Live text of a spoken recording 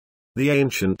The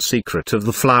Ancient Secret of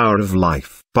the Flower of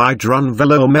Life by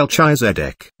Drunvalo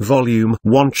Melchizedek. Volume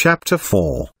 1 Chapter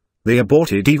 4. The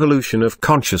Aborted Evolution of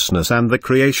Consciousness and the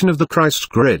Creation of the Christ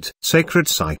Grid. Sacred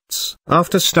Sites.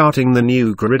 After starting the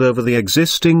new grid over the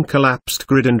existing collapsed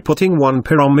grid and putting one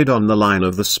pyramid on the line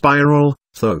of the spiral,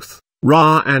 Thoth,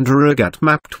 Ra and Urugat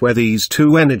mapped where these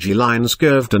two energy lines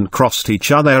curved and crossed each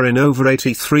other in over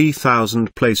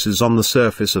 83,000 places on the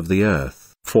surface of the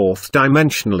Earth. Fourth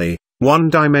dimensionally, one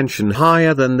dimension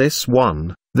higher than this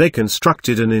one, they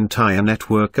constructed an entire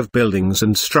network of buildings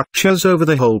and structures over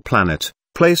the whole planet,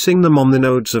 placing them on the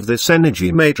nodes of this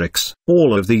energy matrix.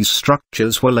 All of these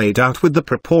structures were laid out with the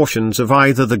proportions of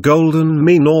either the golden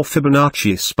mean or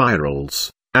Fibonacci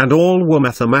spirals, and all were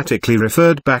mathematically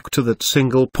referred back to that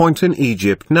single point in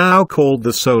Egypt now called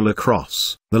the Solar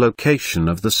Cross. The location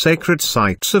of the sacred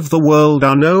sites of the world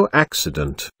are no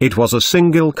accident. It was a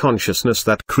single consciousness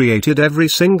that created every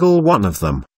single one of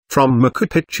them, from Machu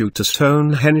Picchu to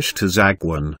Stonehenge to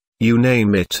Zagwan, you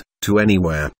name it, to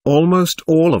anywhere. Almost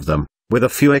all of them, with a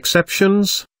few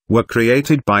exceptions, were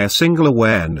created by a single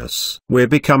awareness. We're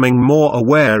becoming more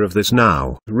aware of this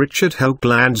now. Richard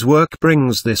Hoagland's work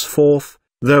brings this forth,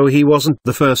 though he wasn't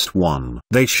the first one.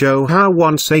 They show how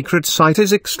one sacred site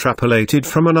is extrapolated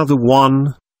from another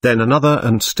one, then another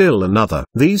and still another.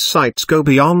 These sites go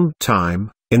beyond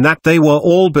time, in that they were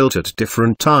all built at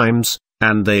different times,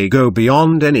 and they go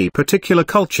beyond any particular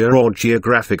culture or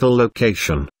geographical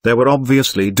location. They were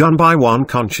obviously done by one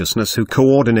consciousness who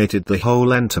coordinated the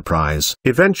whole enterprise.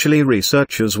 Eventually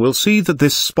researchers will see that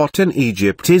this spot in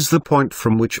Egypt is the point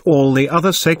from which all the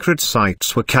other sacred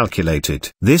sites were calculated.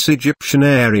 This Egyptian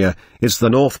area is the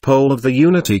North Pole of the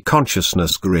Unity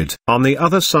Consciousness Grid. On the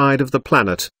other side of the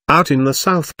planet, out in the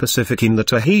South Pacific in the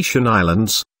Tahitian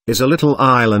Islands, is a little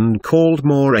island called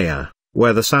Moorea,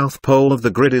 where the south pole of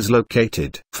the grid is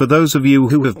located. For those of you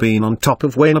who have been on top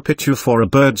of Huayna Picchu for a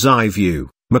bird's eye view,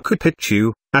 Machu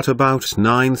Picchu, at about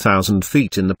 9,000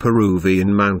 feet in the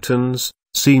Peruvian mountains,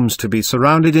 seems to be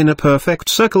surrounded in a perfect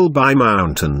circle by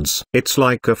mountains. It's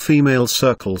like a female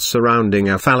circle surrounding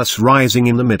a phallus rising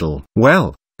in the middle.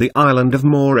 Well, the island of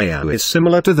Moorea is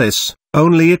similar to this,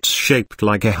 only it's shaped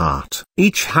like a heart.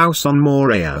 Each house on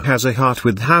Moorea has a heart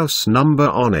with house number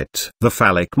on it. The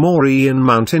phallic Moorean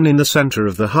mountain in the center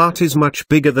of the heart is much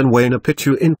bigger than Huayna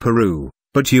Picchu in Peru,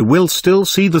 but you will still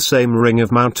see the same ring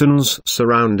of mountains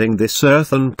surrounding this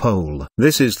earthen pole.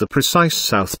 This is the precise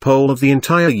south pole of the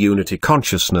entire Unity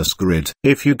Consciousness Grid.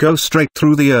 If you go straight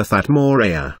through the earth at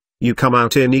Moorea, you come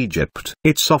out in Egypt.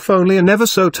 It's off only an ever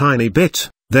so tiny bit.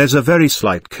 There's a very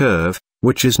slight curve,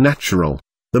 which is natural.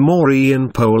 The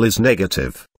Moorean pole is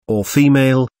negative, or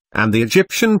female, and the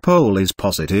Egyptian pole is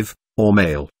positive, or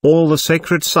male. All the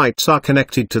sacred sites are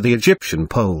connected to the Egyptian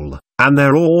pole, and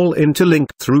they're all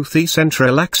interlinked through the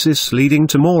central axis leading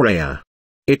to Moorea.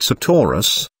 It's a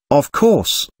torus, of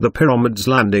course. The pyramid's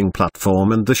landing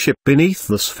platform and the ship beneath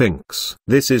the Sphinx.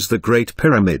 This is the Great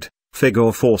Pyramid, Figure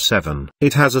 4-7.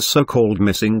 It has a so-called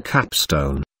missing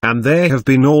capstone, and there have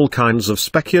been all kinds of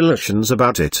speculations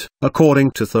about it.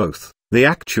 According to Thoth, the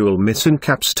actual missing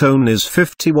capstone is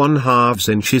 51/2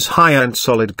 inches high and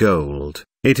solid gold.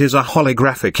 It is a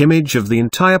holographic image of the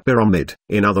entire pyramid.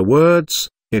 In other words,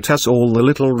 it has all the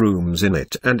little rooms in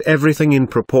it and everything in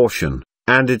proportion,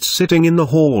 and it's sitting in the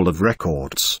Hall of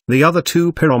Records. The other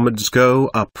two pyramids go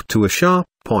up to a sharp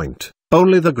point.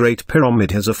 Only the Great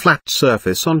Pyramid has a flat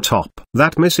surface on top.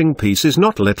 That missing piece is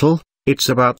not little, it's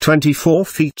about 24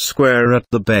 feet square at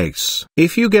the base.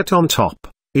 If you get on top,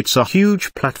 it's a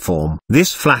huge platform.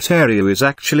 This flat area is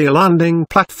actually a landing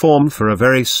platform for a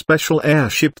very special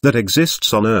airship that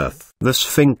exists on Earth. The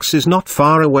Sphinx is not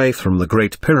far away from the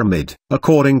Great Pyramid.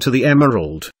 According to the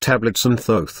Emerald Tablets and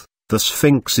Thoth, the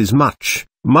Sphinx is much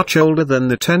older than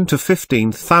the 10 to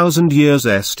 15,000 years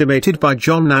estimated by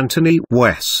John Anthony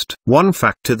West. One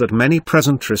factor that many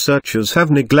present researchers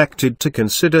have neglected to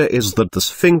consider is that the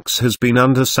Sphinx has been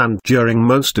under sand during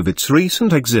most of its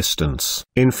recent existence.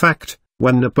 In fact,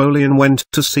 when Napoleon went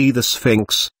to see the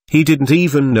Sphinx, he didn't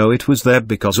even know it was there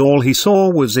because all he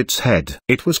saw was its head.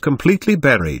 It was completely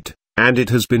buried, and it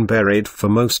has been buried for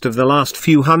most of the last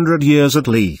few hundred years at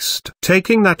least.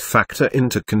 Taking that factor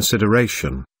into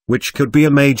consideration, which could be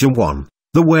a major one,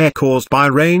 the wear caused by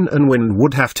rain and wind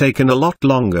would have taken a lot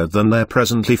longer than they're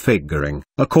presently figuring.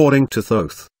 According to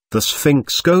Thoth, the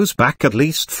Sphinx goes back at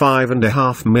least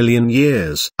 5.5 million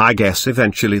years. I guess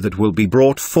eventually that will be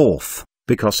brought forth,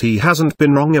 because he hasn't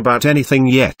been wrong about anything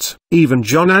yet. Even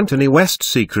John Anthony West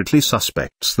secretly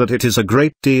suspects that it is a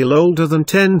great deal older than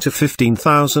 10 to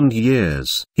 15,000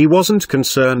 years. He wasn't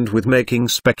concerned with making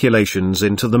speculations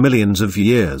into the millions of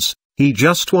years, He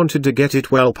just wanted to get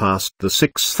it well past the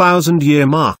 6,000-year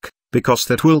mark, because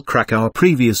that will crack our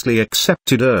previously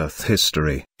accepted Earth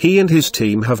history. He and his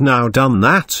team have now done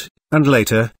that, and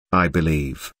later, I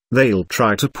believe, they'll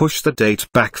try to push the date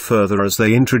back further as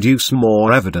they introduce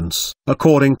more evidence.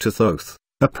 According to Thoth,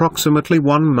 approximately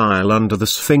 1 mile under the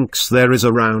Sphinx there is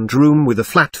a round room with a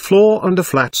flat floor and a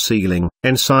flat ceiling.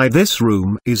 Inside this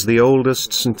room is the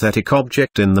oldest synthetic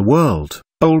object in the world,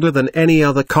 older than any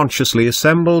other consciously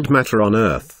assembled matter on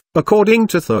Earth. According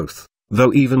to Thoth,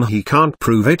 though even he can't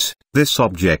prove it, this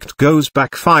object goes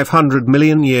back 500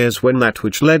 million years when that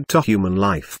which led to human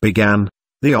life began.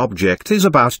 The object is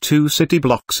about 2 city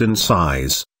blocks in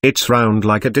size. It's round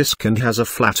like a disc and has a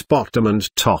flat bottom and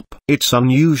top. It's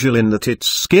unusual in that its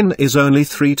skin is only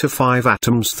 3 to 5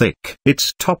 atoms thick.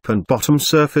 Its top and bottom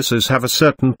surfaces have a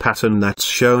certain pattern that's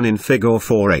shown in figure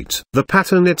 4.8. The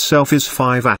pattern itself is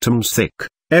 5 atoms thick.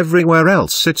 Everywhere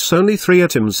else it's only 3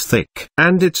 atoms thick.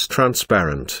 And it's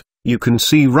transparent. You can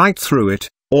see right through it,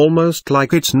 almost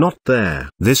like it's not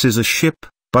there. This is a ship,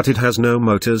 but it has no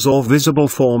motors or visible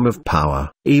form of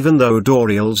power. Even though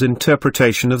Doriel's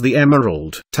interpretation of the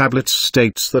Emerald Tablets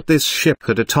states that this ship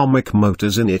had atomic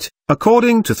motors in it,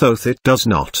 according to Thoth it does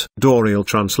not. Doriel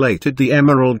translated the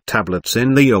Emerald Tablets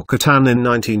in the Yucatan in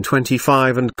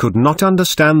 1925 and could not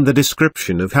understand the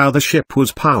description of how the ship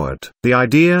was powered. The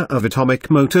idea of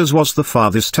atomic motors was the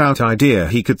farthest out idea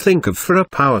he could think of for a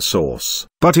power source,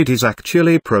 but it is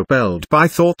actually propelled by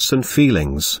thoughts and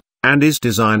feelings, and is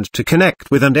designed to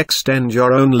connect with and extend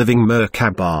your own living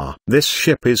Merkaba. This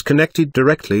ship is connected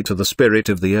directly to the spirit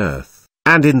of the Earth,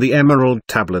 and in the Emerald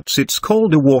Tablets it's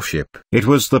called a warship. It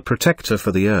was the protector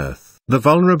for the Earth. The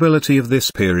vulnerability of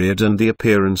this period and the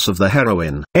appearance of the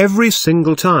heroine. Every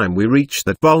single time we reach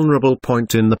that vulnerable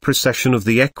point in the precession of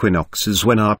the equinoxes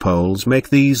when our poles make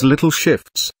these little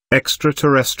shifts,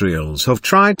 extraterrestrials have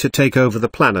tried to take over the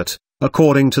planet.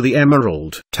 According to the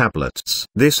Emerald Tablets,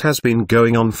 this has been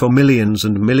going on for millions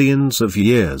and millions of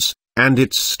years, and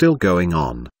it's still going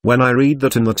on. When I read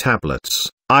that in the tablets,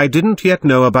 I didn't yet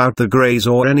know about the Greys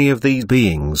or any of these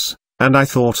beings, and I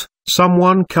thought,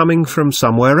 someone coming from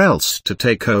somewhere else to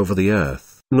take over the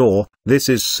Earth. No, this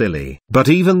is silly. But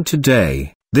even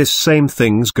today, this same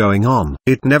thing's going on.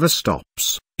 It never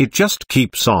stops. It just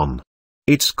keeps on.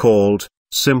 It's called,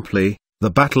 simply, the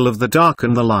battle of the dark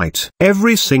and the light.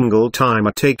 Every single time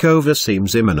a takeover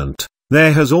seems imminent,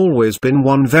 there has always been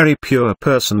one very pure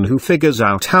person who figures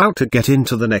out how to get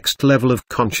into the next level of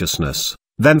consciousness,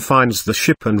 then finds the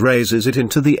ship and raises it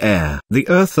into the air. The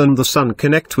earth and the sun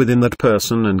connect within that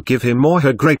person and give him or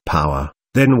her great power.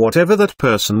 Then whatever that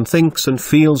person thinks and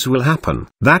feels will happen.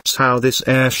 That's how this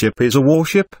airship is a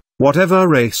warship. Whatever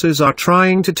races are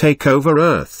trying to take over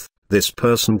Earth, this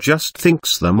person just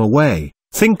thinks them away.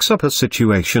 Thinks up a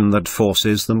situation that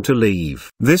forces them to leave.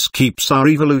 This keeps our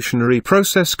evolutionary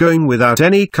process going without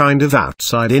any kind of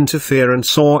outside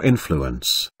interference or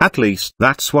influence. At least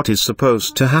that's what is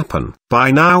supposed to happen.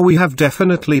 By now we have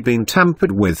definitely been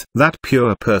tampered with. That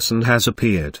pure person has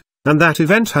appeared, and that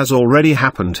event has already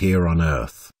happened here on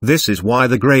Earth. This is why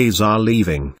the Greys are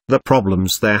leaving. The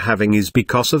problems they're having is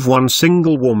because of one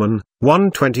single woman, one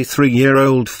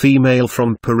 23-year-old female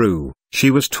from Peru. She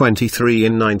was 23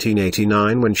 in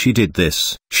 1989 when she did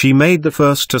this. She made the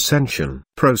first ascension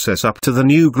process up to the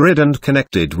new grid and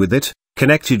connected with it,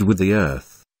 connected with the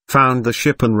Earth, found the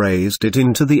ship and raised it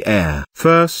into the air.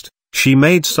 First, she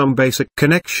made some basic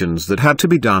connections that had to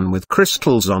be done with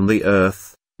crystals on the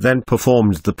Earth, then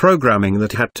performed the programming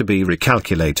that had to be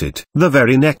recalculated. The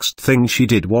very next thing she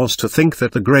did was to think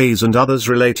that the Greys and others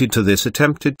related to this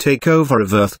attempted takeover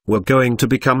of Earth were going to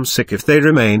become sick if they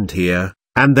remained here,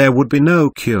 and there would be no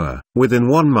cure. Within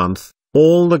 1 month,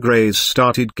 all the Greys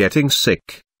started getting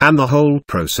sick, and the whole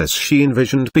process she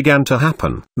envisioned began to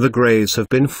happen. The Greys have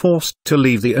been forced to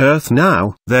leave the Earth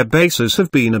now. Their bases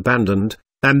have been abandoned,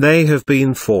 and they have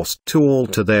been forced to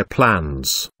alter their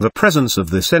plans. The presence of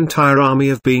this entire army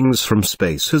of beings from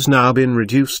space has now been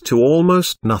reduced to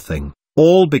almost nothing,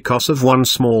 all because of one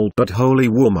small but holy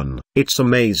woman. It's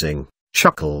amazing.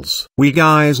 Chuckles. We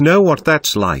guys know what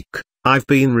that's like. I've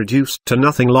been reduced to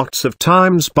nothing lots of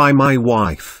times by my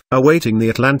wife. Awaiting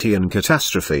the Atlantean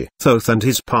catastrophe, Thoth and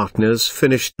his partners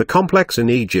finished the complex in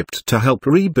Egypt to help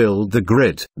rebuild the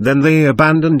grid. Then they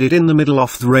abandoned it in the middle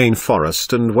of the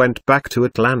rainforest and went back to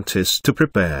Atlantis to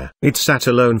prepare. It sat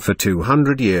alone for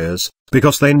 200 years,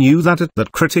 because they knew that at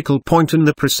that critical point in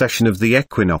the precession of the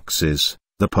equinoxes,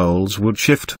 the poles would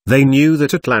shift. They knew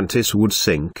that Atlantis would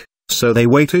sink. So they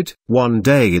waited. One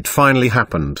day it finally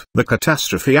happened. The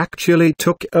catastrophe actually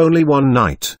took only one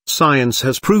night. Science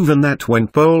has proven that when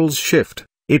poles shift,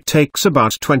 It takes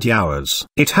about 20 hours.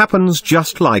 It happens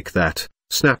just like that,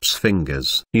 snaps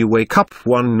fingers. You wake up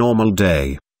one normal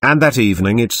day, and that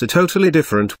evening it's a totally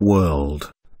different world.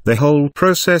 The whole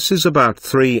process is about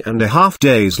 3.5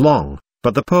 days long,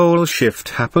 but the pole shift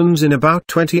happens in about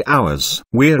 20 hours.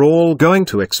 We're all going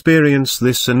to experience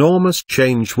this enormous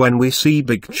change when we see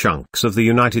big chunks of the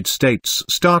United States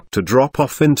start to drop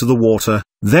off into the water.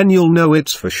 Then you'll know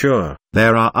it's for sure.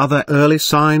 There are other early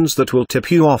signs that will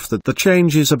tip you off that the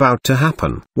change is about to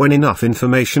happen. When enough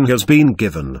information has been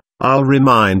given, I'll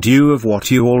remind you of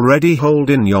what you already hold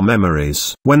in your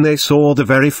memories. When they saw the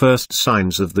very first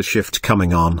signs of the shift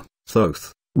coming on,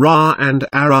 Thoth, Ra and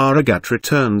Araragat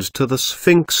returned to the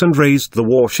Sphinx and raised the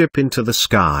warship into the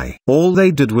sky. All they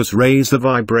did was raise the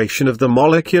vibration of the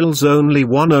molecules only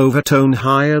one overtone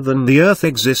higher than the Earth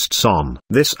exists on.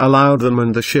 This allowed them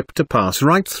and the ship to pass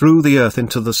right through the Earth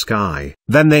into the sky.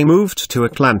 Then they moved to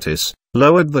Atlantis,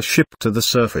 lowered the ship to the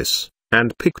surface,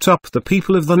 and picked up the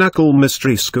people of the Knuckle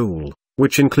Mystery School,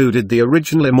 which included the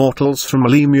original immortals from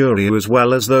Lemuria as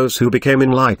well as those who became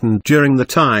enlightened during the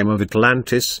time of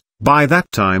Atlantis. By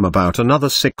that time about another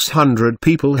 600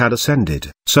 people had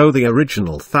ascended. So the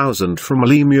original 1,000 from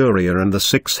Lemuria and the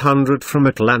 600 from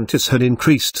Atlantis had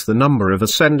increased the number of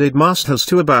ascended masters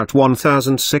to about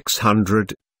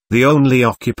 1,600, the only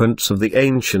occupants of the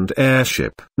ancient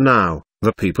airship. Now,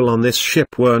 the people on this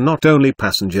ship were not only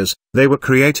passengers, they were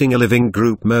creating a living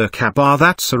group Merkaba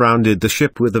that surrounded the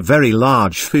ship with a very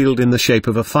large field in the shape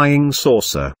of a flying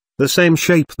saucer. The same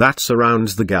shape that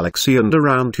surrounds the galaxy and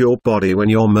around your body when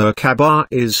your Merkaba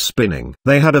is spinning.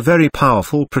 They had a very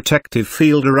powerful protective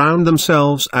field around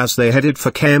themselves as they headed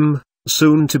for Kem,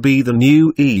 soon to be the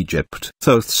New Egypt.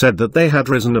 Thoth said that they had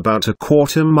risen about a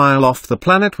quarter-mile off the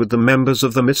planet with the members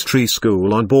of the Mystery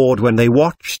School on board when they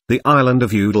watched the island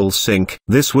of Udal sink.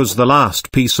 This was the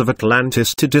last piece of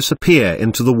Atlantis to disappear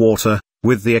into the water,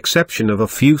 with the exception of a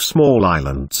few small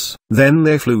islands. Then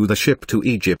they flew the ship to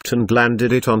Egypt and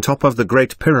landed it on top of the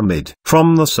Great Pyramid.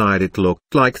 From the side it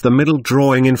looked like the middle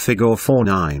drawing in figure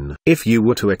 4.9. If you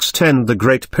were to extend the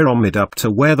Great Pyramid up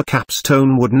to where the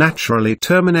capstone would naturally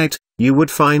terminate, you would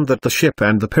find that the ship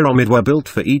and the pyramid were built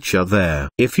for each other.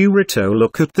 If you were to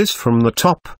look at this from the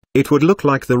top, it would look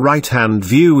like the right-hand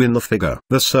view in the figure.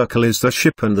 The circle is the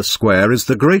ship and the square is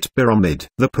the Great Pyramid.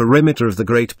 The perimeter of the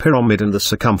Great Pyramid and the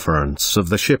circumference of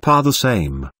the ship are the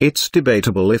same. It's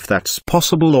debatable if that's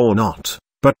possible or not,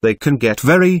 but they can get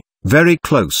very, very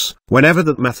close. Whenever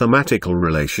that mathematical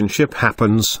relationship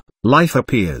happens, life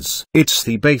appears. It's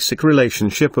the basic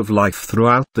relationship of life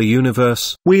throughout the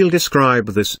universe. We'll describe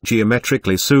this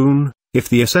geometrically soon. If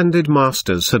the Ascended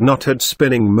Masters had not had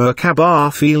spinning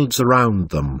Merkaba fields around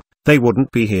them, they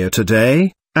wouldn't be here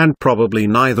today, and probably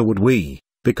neither would we,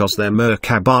 because their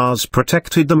Merkabas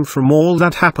protected them from all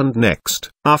that happened next.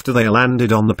 After they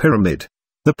landed on the pyramid,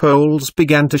 the poles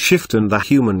began to shift and the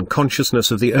human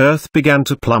consciousness of the Earth began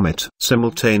to plummet.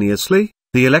 Simultaneously,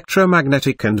 the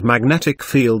electromagnetic and magnetic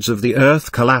fields of the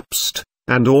Earth collapsed,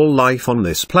 and all life on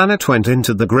this planet went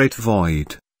into the Great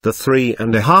Void. The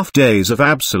 3.5 days of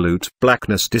absolute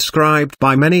blackness described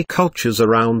by many cultures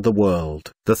around the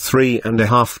world. The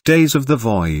 3.5 days of the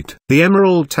void. The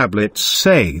Emerald Tablets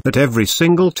say that every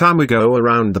single time we go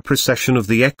around the precession of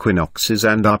the equinoxes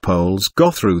and our poles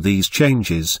go through these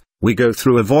changes, we go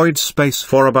through a void space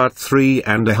for about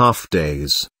 3.5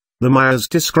 days. The Mayas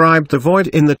described the void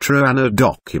in the Truana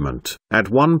document. At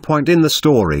one point in the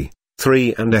story,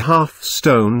 3.5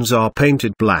 stones are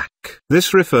painted black.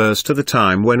 This refers to the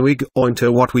time when we go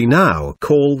into what we now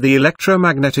call the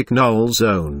electromagnetic null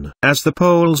zone. As the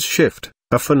poles shift,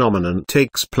 a phenomenon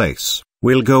takes place.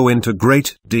 We'll go into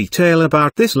great detail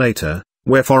about this later,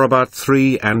 where for about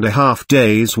 3.5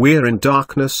 days we're in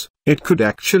darkness. It could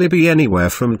actually be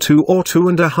anywhere from 2 or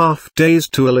 2.5 days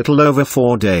to a little over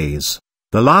 4 days.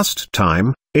 The last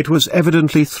time, it was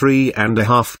evidently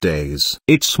 3.5 days.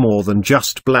 It's more than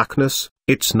just blackness,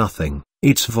 it's nothing,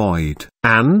 it's void.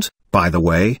 And, by the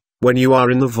way, when you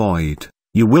are in the void,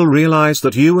 you will realize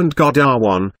that you and God are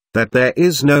one, that there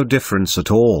is no difference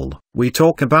at all. We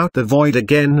talk about the void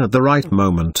again at the right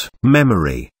moment.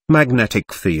 Memory,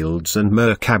 magnetic fields and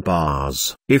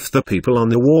Merkabas. If the people on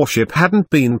the warship hadn't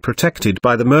been protected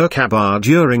by the Merkaba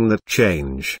during that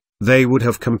change, they would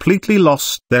have completely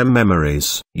lost their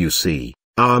memories. You see,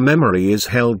 our memory is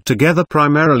held together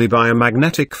primarily by a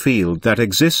magnetic field that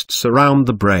exists around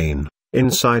the brain.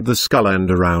 inside the skull and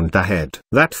around the head.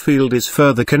 That field is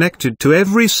further connected to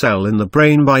every cell in the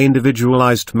brain by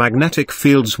individualized magnetic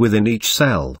fields within each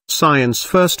cell. Science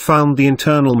first found the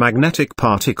internal magnetic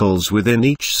particles within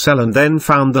each cell and then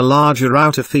found the larger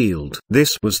outer field.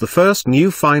 This was the first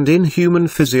new find in human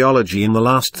physiology in the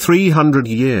last 300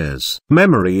 years.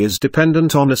 Memory is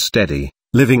dependent on a steady,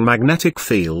 living magnetic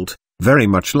field. Very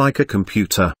much like a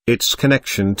computer, its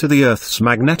connection to the Earth's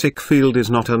magnetic field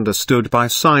is not understood by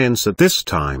science at this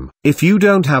time. If you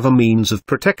don't have a means of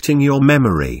protecting your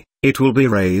memory, it will be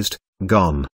erased,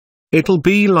 gone. It'll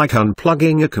be like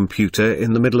unplugging a computer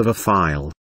in the middle of a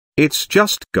file. It's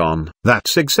just gone.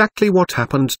 That's exactly what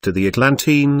happened to the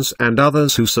Atlanteans and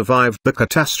others who survived the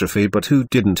catastrophe but who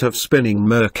didn't have spinning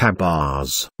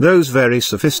Merkabahs. Those very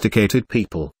sophisticated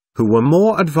people, who were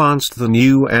more advanced than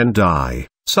you and I,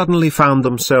 suddenly found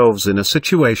themselves in a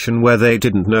situation where they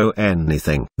didn't know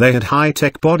anything. They had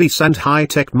high-tech bodies and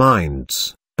high-tech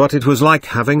minds, but it was like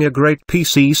having a great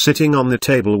PC sitting on the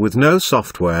table with no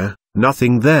software,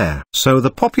 nothing there. So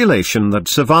the population that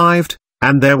survived,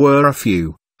 and there were a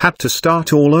few, had to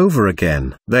start all over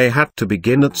again. They had to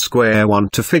begin at square one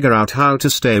to figure out how to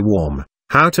stay warm,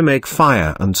 how to make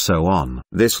fire and so on.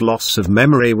 This loss of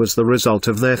memory was the result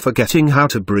of their forgetting how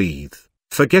to breathe,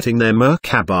 forgetting their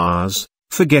Merkabahs,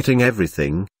 forgetting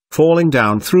everything, falling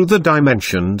down through the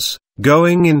dimensions,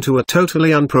 going into a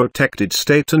totally unprotected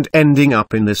state and ending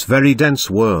up in this very dense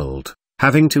world,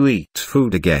 having to eat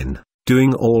food again,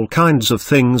 doing all kinds of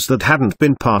things that hadn't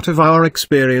been part of our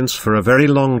experience for a very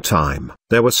long time.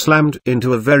 They were slammed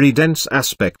into a very dense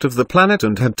aspect of the planet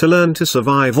and had to learn to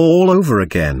survive all over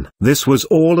again. This was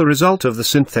all a result of the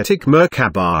synthetic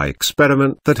Merkabah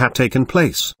experiment that had taken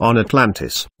place on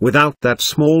Atlantis. Without that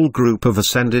small group of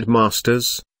ascended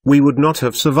masters, we would not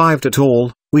have survived at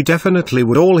all. We definitely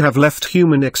would all have left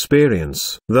human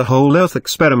experience. The whole Earth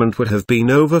experiment would have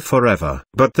been over forever.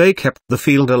 But they kept the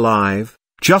field alive,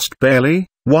 just barely,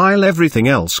 while everything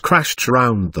else crashed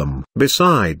around them.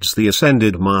 Besides the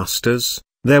Ascended Masters,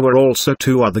 there were also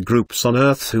two other groups on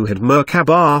Earth who had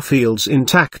Merkabah fields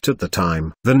intact at the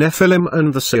time. The Nephilim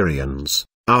and the Syrians,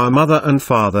 our mother and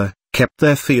father, kept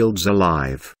their fields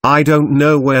alive. I don't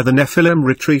know where the Nephilim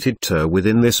retreated to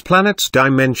within this planet's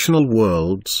dimensional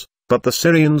worlds, but the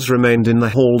Syrians remained in the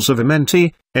halls of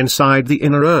Amenti, inside the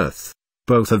inner Earth.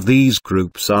 Both of these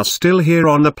groups are still here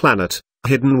on the planet,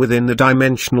 hidden within the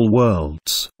dimensional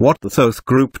worlds. What the Thoth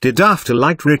group did after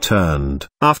light returned.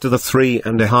 After the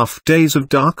 3.5 days of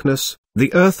darkness,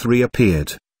 the Earth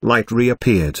reappeared, light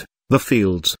reappeared, the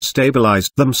fields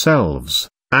stabilized themselves,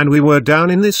 and we were down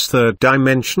in this third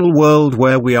dimensional world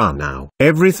where we are now.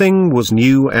 Everything was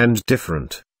new and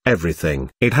different. Everything.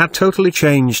 It had totally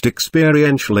changed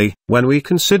experientially. When we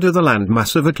consider the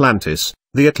landmass of Atlantis,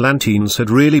 the Atlanteans had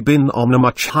really been on a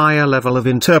much higher level of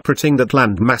interpreting that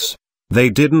landmass. They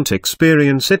didn't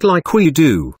experience it like we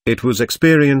do. It was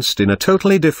experienced in a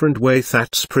totally different way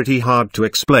that's pretty hard to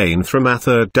explain from a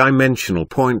third-dimensional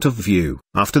point of view.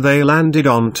 After they landed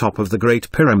on top of the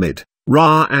Great Pyramid,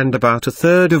 Ra and about a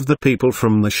third of the people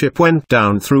from the ship went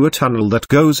down through a tunnel that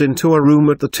goes into a room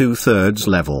at the 2/3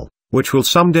 level, which will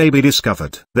someday be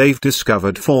discovered. They've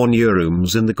discovered 4 new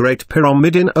rooms in the Great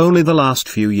Pyramid in only the last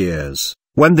few years.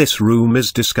 When this room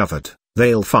is discovered,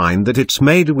 they'll find that it's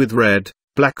made with red,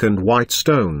 black and white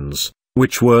stones,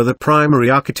 which were the primary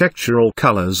architectural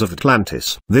colors of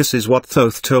Atlantis. This is what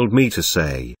Thoth told me to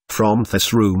say. From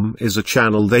this room is a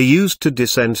channel they used to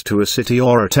descend to a city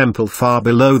or a temple far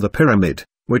below the pyramid,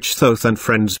 which Thoth and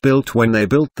friends built when they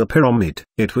built the pyramid.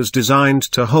 It was designed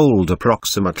to hold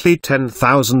approximately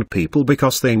 10,000 people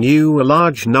because they knew a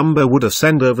large number would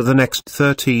ascend over the next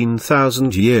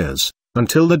 13,000 years,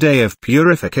 until the day of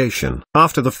purification.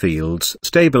 After the fields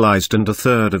stabilized and a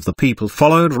third of the people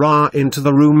followed Ra into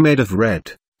the room made of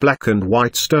red, black and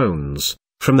white stones,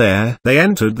 from there they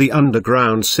entered the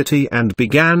underground city and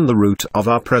began the route of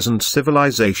our present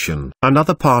civilization.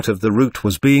 Another part of the route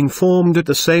was being formed at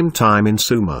the same time in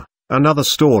Sumer. Another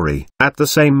story. At the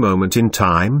same moment in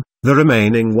time, the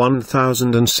remaining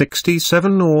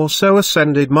 1,067 or so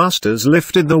ascended masters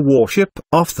lifted the warship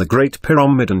off the Great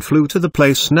Pyramid and flew to the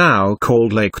place now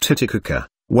called Lake Titicaca,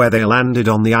 where they landed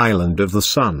on the island of the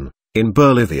Sun, in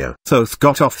Bolivia. Thoth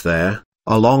got off there,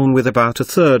 along with about a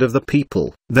third of the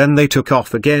people. Then they took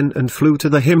off again and flew to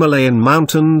the Himalayan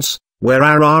mountains, where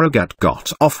Ararat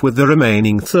got off with the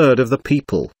remaining third of the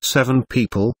people. 7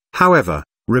 people, however,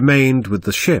 remained with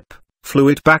the ship, flew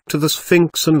it back to the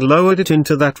Sphinx and lowered it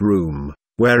into that room,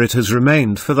 where it has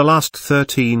remained for the last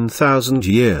 13,000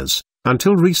 years,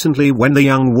 until recently when the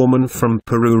young woman from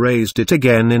Peru raised it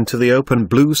again into the open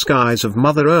blue skies of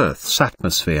Mother Earth's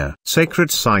atmosphere. Sacred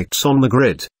sites on the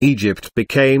grid. Egypt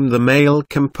became the male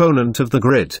component of the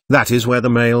grid. That is where the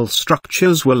male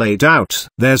structures were laid out.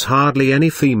 There's hardly any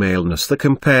femaleness there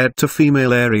compared to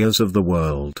female areas of the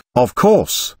world. Of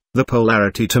course, the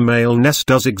polarity to maleness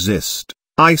does exist.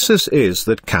 Isis is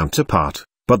that counterpart,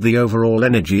 but the overall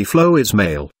energy flow is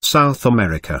male. South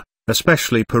America,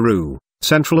 especially Peru,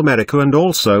 Central America and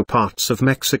also parts of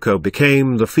Mexico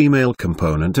became the female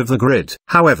component of the grid.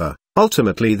 However,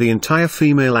 ultimately the entire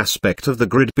female aspect of the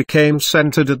grid became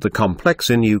centered at the complex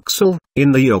in Uxmal,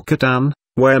 in the Yucatan,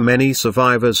 where many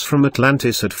survivors from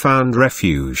Atlantis had found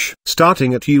refuge.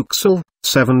 Starting at Uxmal,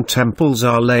 7 temples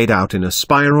are laid out in a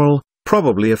spiral,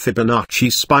 probably a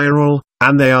Fibonacci spiral,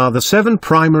 and they are the 7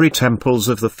 primary temples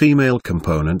of the female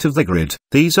component of the grid.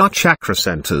 These are chakra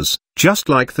centers, just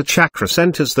like the chakra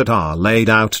centers that are laid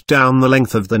out down the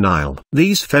length of the Nile.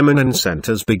 These feminine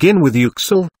centers begin with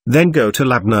Uxmal, then go to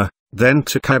Labna, then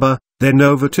to Kaaba, then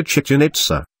over to Chichen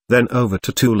Itza, then over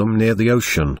to Tulum near the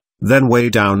ocean, then way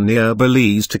down near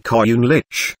Belize to Koyun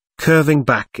Lich, curving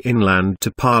back inland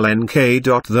to Palenque.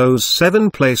 Those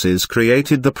 7 places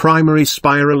created the primary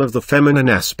spiral of the feminine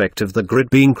aspect of the grid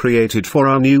being created for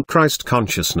our new Christ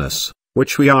consciousness,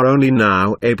 which we are only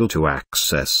now able to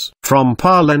access. From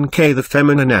Palenque the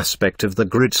feminine aspect of the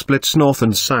grid splits north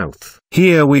and south.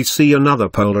 Here we see another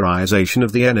polarization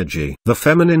of the energy. The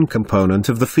feminine component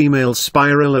of the female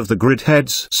spiral of the grid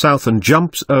heads south and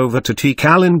jumps over to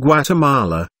Tikal in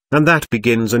Guatemala, and that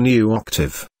begins a new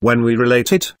octave. When we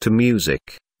relate it to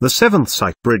music, the 7th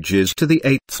site bridges to the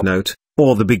 8th note,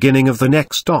 or the beginning of the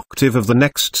next octave of the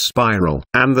next spiral.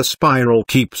 And the spiral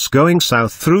keeps going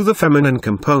south through the feminine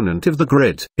component of the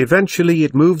grid. Eventually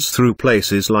it moves through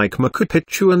places like Machu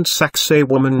Picchu and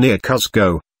Sacsayhuaman near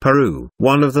Cuzco, Peru.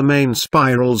 One of the main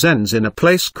spirals ends in a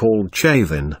place called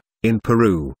Chavin, in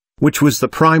Peru, which was the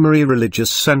primary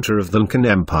religious center of the Incan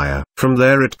Empire. From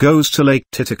there it goes to Lake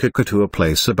Titicaca to a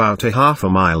place about a half a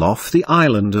mile off the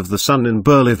island of the Sun in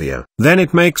Bolivia. Then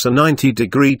it makes a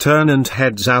 90-degree turn and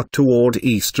heads out toward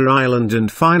Easter Island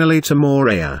and finally to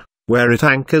Moorea, where it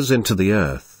anchors into the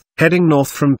earth. Heading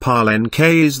north from Palenque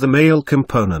is the male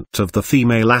component of the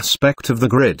female aspect of the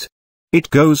grid. It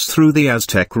goes through the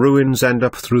Aztec ruins and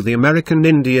up through the American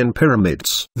Indian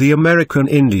pyramids. The American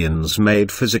Indians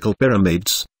made physical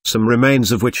pyramids, some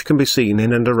remains of which can be seen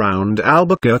in and around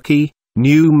Albuquerque,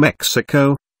 New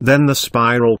Mexico. Then the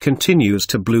spiral continues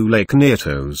to Blue Lake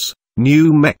Nietos,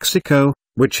 New Mexico,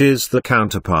 which is the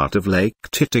counterpart of Lake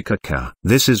Titicaca.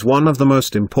 This is one of the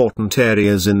most important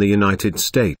areas in the United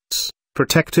States,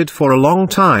 protected for a long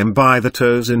time by the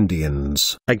Tos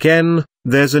Indians. Again,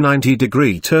 there's a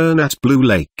 90-degree turn at Blue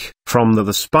Lake. From there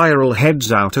the spiral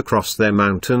heads out across their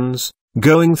mountains,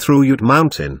 going through Ute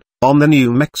Mountain, on the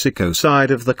New Mexico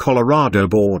side of the Colorado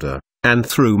border, and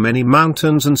through many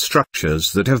mountains and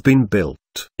structures that have been built.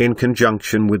 In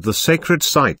conjunction with the sacred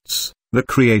sites, the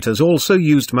creators also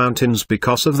used mountains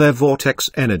because of their vortex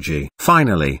energy.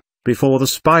 Finally, before the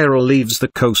spiral leaves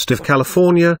the coast of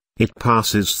California, it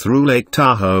passes through Lake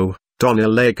Tahoe, Donna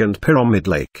Lake and Pyramid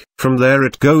Lake. From there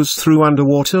it goes through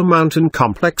underwater mountain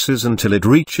complexes until it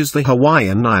reaches the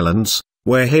Hawaiian Islands,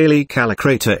 where Hale-Kala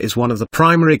Crater is one of the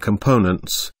primary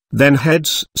components, then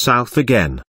heads south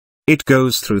again. It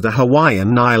goes through the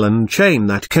Hawaiian island chain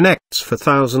that connects for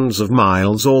thousands of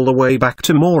miles all the way back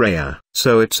to Moorea.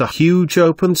 So it's a huge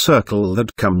open circle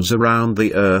that comes around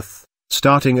the Earth,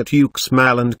 starting at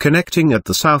Uxmal and connecting at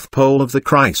the south pole of the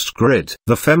Christ grid.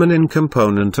 The feminine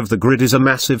component of the grid is a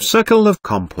massive circle of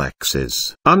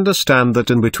complexes. Understand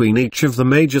that in between each of the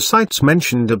major sites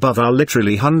mentioned above are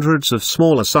literally hundreds of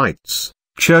smaller sites,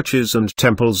 churches and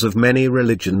temples of many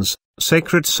religions,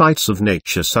 sacred sites of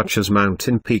nature such as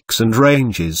mountain peaks and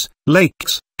ranges,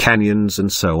 lakes, canyons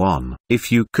and so on.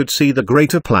 If you could see the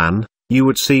greater plan, you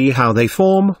would see how they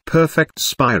form perfect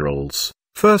spirals,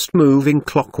 first moving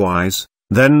clockwise,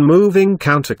 then moving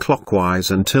counterclockwise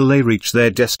until they reach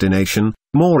their destination,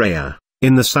 Moorea,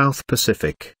 in the South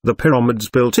Pacific. The pyramids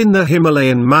built in the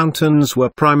Himalayan mountains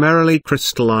were primarily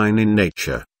crystalline in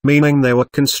nature, meaning they were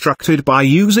constructed by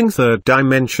using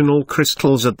third-dimensional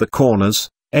crystals at the corners,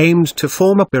 aimed to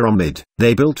form a pyramid.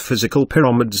 They built physical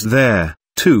pyramids there,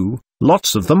 too,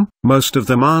 lots of them. Most of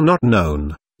them are not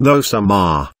known, though some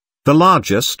are. The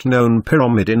largest known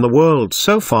pyramid in the world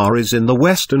so far is in the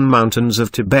western mountains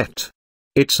of Tibet.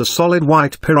 It's a solid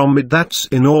white pyramid that's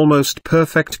in almost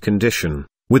perfect condition,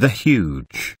 with a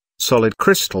huge, solid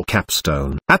crystal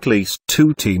capstone. At least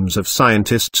 2 teams of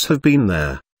scientists have been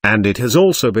there, and it has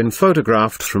also been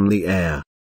photographed from the air.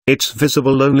 It's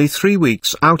visible only 3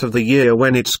 weeks out of the year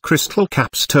when its crystal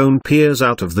capstone peers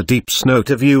out of the deep snow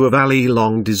to view a valley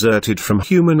long deserted from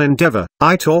human endeavor.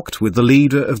 I talked with the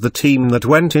leader of the team that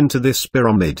went into this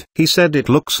pyramid. He said it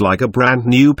looks like a brand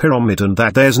new pyramid and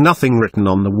that there's nothing written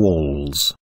on the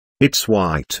walls. It's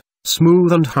white,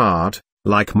 smooth and hard,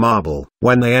 like marble.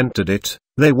 When they entered it,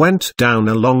 they went down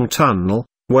a long tunnel,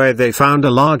 where they found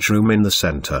a large room in the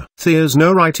center. There's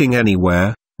no writing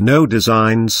anywhere, no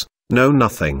designs, no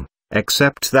nothing,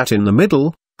 except that in the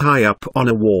middle, high up on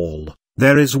a wall,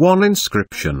 there is one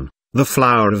inscription, the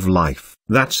flower of life.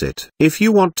 That's it. If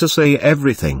you want to say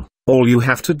everything, all you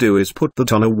have to do is put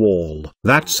that on a wall.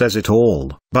 That says it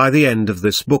all. By the end of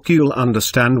this book you'll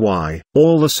understand why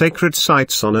all the sacred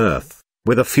sites on Earth,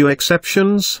 with a few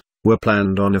exceptions, were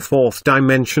planned on a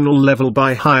fourth-dimensional level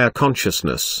by higher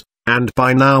consciousness, and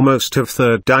by now most have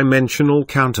third-dimensional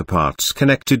counterparts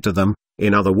connected to them,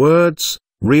 in other words,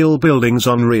 real buildings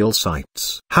on real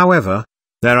sites. However,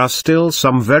 there are still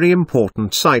some very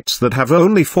important sites that have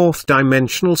only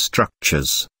fourth-dimensional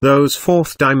structures. Those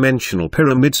fourth-dimensional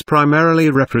pyramids primarily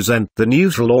represent the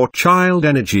neutral or child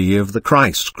energy of the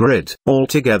Christ grid.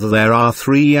 Altogether there are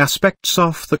 3 aspects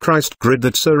of the Christ grid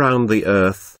that surround the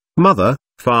Earth: Mother,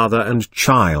 Father and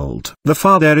Child. The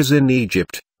Father is in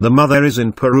Egypt, the Mother is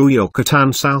in Peru,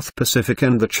 Yucatan, South Pacific,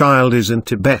 and the Child is in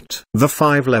Tibet. The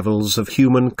 5 levels of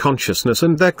human consciousness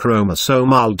and their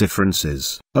chromosomal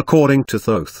differences. According to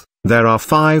Thoth, there are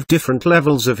 5 different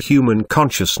levels of human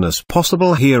consciousness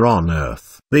possible here on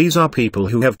Earth. These are people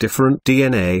who have different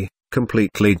DNA,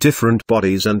 completely different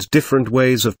bodies and different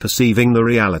ways of perceiving the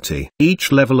reality.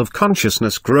 Each level of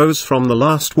consciousness grows from the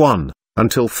last one,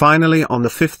 until finally on the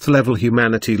 5th level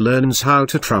humanity learns how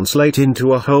to translate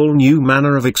into a whole new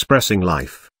manner of expressing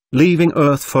life, leaving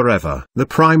Earth forever. The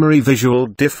primary visual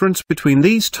difference between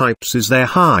these types is their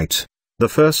height. The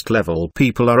first level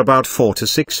people are about 4 to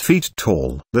 6 feet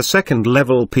tall. The second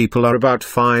level people are about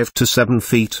 5 to 7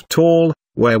 feet tall,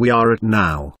 where we are at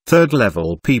now. Third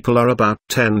level people are about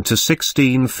 10 to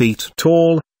 16 feet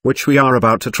tall, which we are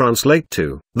about to translate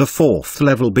to. The fourth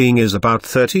level being is about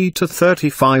 30 to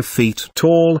 35 feet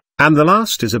tall, and the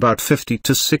last is about 50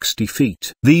 to 60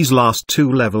 feet. These last 2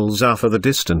 levels are for the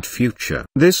distant future.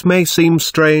 This may seem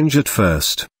strange at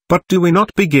first, but do we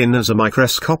not begin as a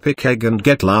microscopic egg and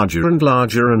get larger and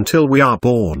larger until we are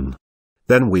born?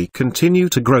 Then we continue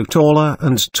to grow taller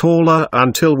and taller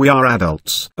until we are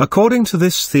adults. According to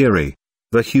this theory,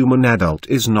 the human adult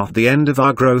is not the end of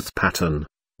our growth pattern.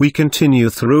 We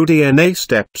continue through DNA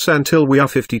steps until we are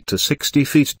 50 to 60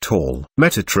 feet tall.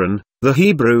 Metatron, the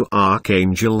Hebrew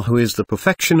archangel who is the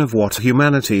perfection of what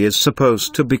humanity is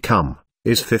supposed to become,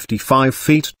 is 55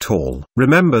 feet tall.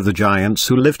 Remember the giants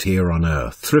who lived here on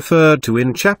Earth referred to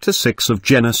in chapter 6 of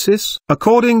Genesis?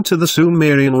 According to the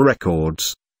Sumerian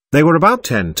records, they were about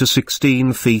 10 to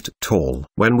 16 feet tall.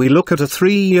 When we look at a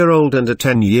 3-year-old and a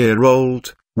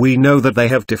 10-year-old, we know that they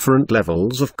have different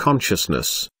levels of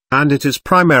consciousness. And it is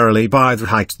primarily by the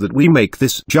height that we make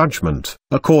this judgment.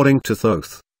 According to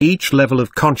Thoth, each level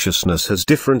of consciousness has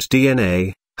different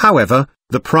DNA, however,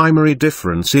 the primary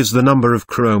difference is the number of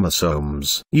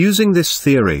chromosomes. Using this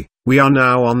theory, we are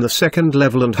now on the 2nd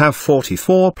level and have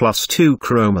 44 plus 2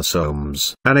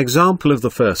 chromosomes. An example of the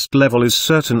first level is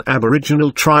certain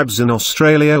Aboriginal tribes in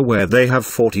Australia where they have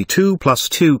 42 plus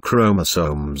 2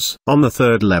 chromosomes. On the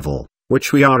 3rd level,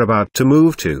 which we are about to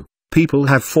move to, people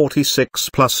have 46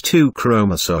 plus 2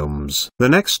 chromosomes. The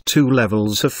next 2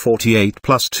 levels have 48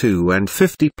 plus 2 and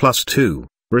 50 plus 2,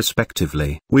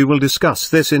 respectively. We will discuss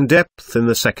this in depth in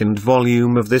the 2nd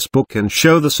volume of this book and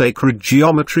show the sacred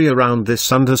geometry around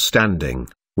this understanding,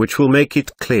 which will make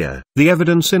it clear. The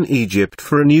evidence in Egypt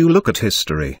for a new look at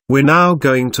history. We're now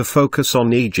going to focus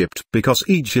on Egypt because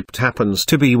Egypt happens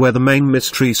to be where the main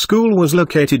mystery school was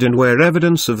located and where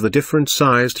evidence of the different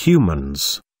sized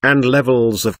humans and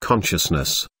levels of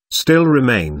consciousness still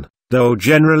remain, though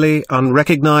generally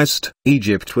unrecognized.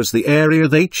 Egypt was the area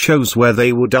they chose where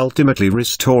they would ultimately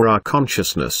restore our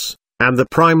consciousness, and the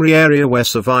primary area where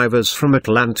survivors from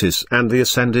Atlantis and the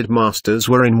Ascended Masters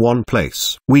were in one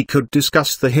place. We could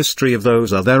discuss the history of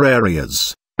those other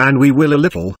areas, and we will a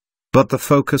little, but the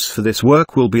focus for this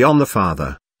work will be on the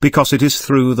Father, because it is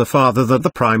through the Father that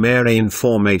the primary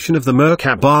information of the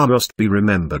Merkaba must be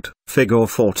remembered. Figure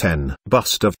 410.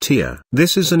 Bust of Tia.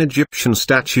 This is an Egyptian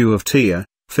statue of Tia.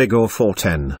 Figure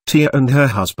 410. Tia and her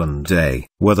husband A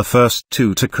were the first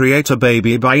two to create a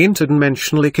baby by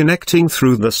interdimensionally connecting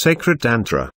through the sacred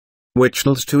Tantra, which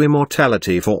leads to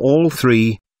immortality for all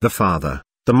three, the Father,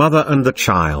 the Mother and the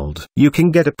Child. You can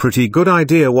get a pretty good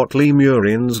idea what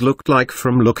Lemurians looked like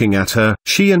from looking at her.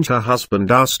 She and her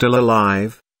husband are still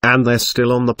alive, and they're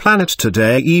still on the planet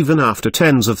today even after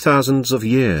tens of thousands of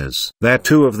years. They're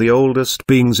two of the oldest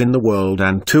beings in the world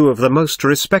and two of the most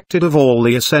respected of all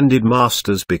the ascended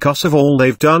masters because of all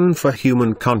they've done for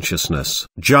human consciousness.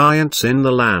 Giants in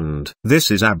the land.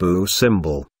 This is Abu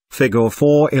Simbel, figure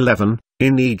 411,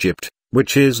 in Egypt,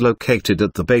 which is located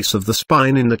at the base of the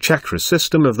spine in the chakra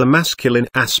system of the masculine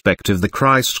aspect of the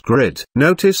Christ grid.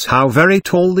 Notice how very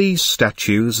tall these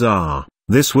statues are.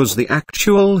 This was the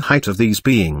actual height of these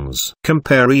beings.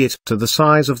 Compare it to the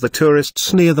size of the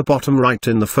tourists near the bottom right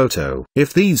in the photo.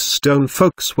 If these stone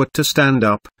folks were to stand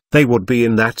up, they would be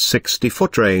in that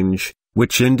 60-foot range,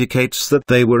 which indicates that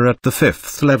they were at the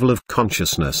fifth level of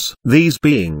consciousness. These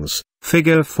beings,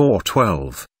 figure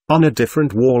 412, on a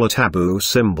different wall at Abu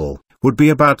Simbel, would be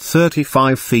about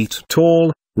 35 feet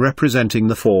tall, representing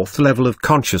the fourth level of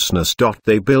consciousness.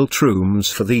 They built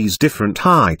rooms for these different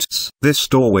heights. This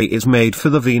doorway is made for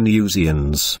the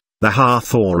Venusians, the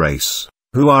Hathor race,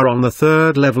 who are on the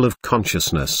third level of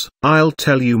consciousness. I'll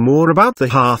tell you more about the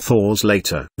Hathors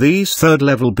later. These third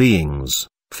level beings,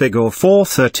 figure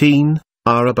 413,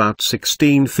 are about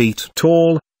 16 feet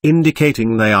tall,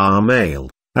 indicating they are male,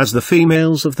 as the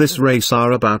females of this race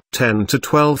are about 10 to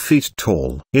 12 feet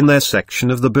tall. In their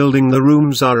section of the building the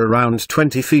rooms are around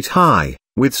 20 feet high,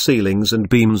 with ceilings and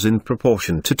beams in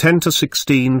proportion to 10 to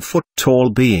 16 foot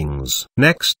tall beings.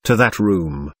 Next to that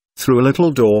room, through a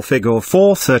little door, figure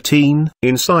 413,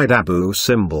 inside Abu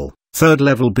Simbel, third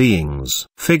level beings,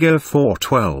 figure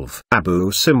 412,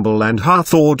 Abu Simbel and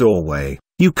Hathor doorway.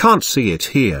 You can't see it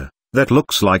here, that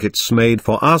looks like it's made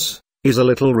for us, is a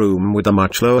little room with a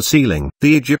much lower ceiling.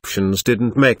 The Egyptians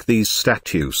didn't make these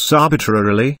statues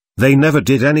arbitrarily, they never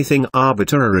did anything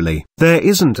arbitrarily. There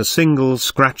isn't a single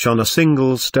scratch on a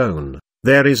single stone,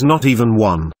 there is not even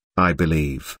one, I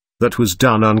believe, that was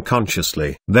done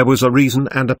unconsciously. There was a reason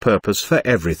and a purpose for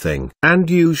everything, and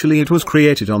usually it was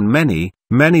created on many,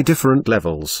 many different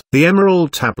levels. The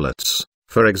emerald tablets,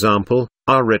 for example,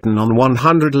 are written on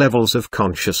 100 levels of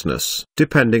consciousness.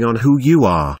 Depending on who you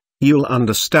are, you'll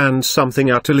understand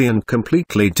something utterly and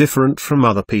completely different from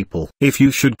other people. If you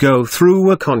should go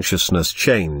through a consciousness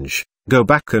change, go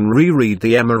back and reread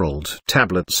the emerald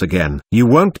tablets again. You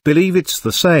won't believe it's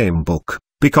the same book,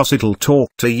 because it'll talk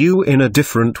to you in a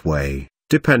different way,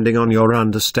 depending on your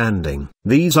understanding.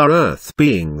 These are earth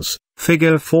beings,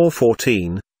 figure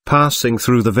 414, passing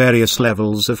through the various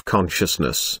levels of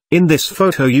consciousness. In this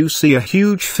photo you see a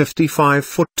huge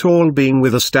 55-foot tall being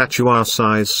with a statue our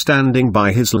size standing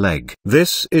by his leg.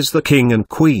 This is the king and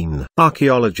queen.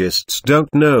 Archaeologists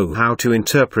don't know how to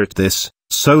interpret this,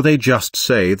 so they just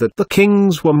say that the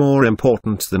kings were more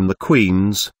important than the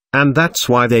queens, and that's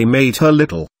why they made her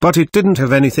little. But it didn't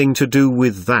have anything to do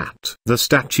with that. The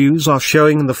statues are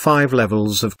showing the 5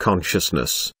 levels of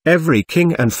consciousness. Every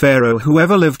king and pharaoh who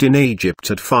ever lived in Egypt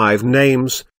had 5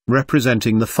 names,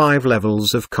 representing the 5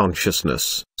 levels of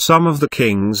consciousness. Some of the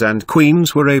kings and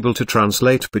queens were able to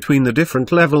translate between the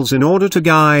different levels in order to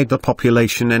guide the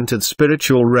population into the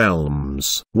spiritual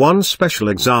realms. One special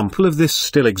example of this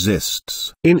still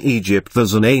exists. In Egypt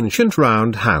there's an ancient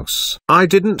round house. I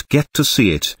didn't get to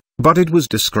see it, but it was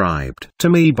described to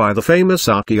me by the famous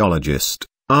archaeologist,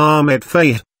 Ahmed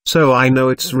Faye, so I know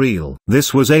it's real.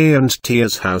 This was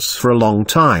A&T's house for a long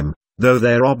time, though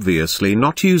they're obviously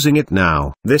not using it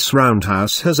now. This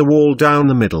roundhouse has a wall down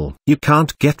the middle. You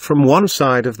can't get from one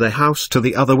side of the house to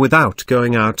the other without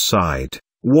going outside,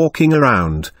 walking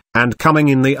around, and coming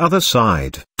in the other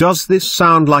side. Does this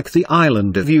sound like the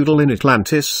island of Udall in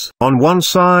Atlantis? On one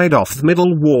side off the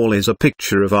middle wall is a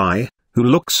picture of I, who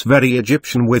looks very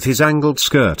Egyptian with his angled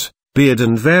skirt, beard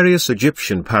and various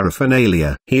Egyptian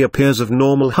paraphernalia. He appears of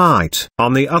normal height.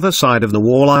 On the other side of the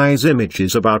wall I's image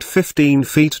is about 15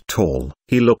 feet tall.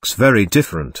 He looks very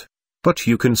different, but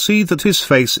you can see that his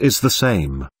face is the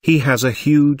same. He has a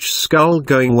huge skull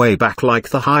going way back like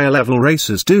the higher level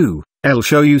races do. I'll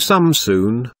show you some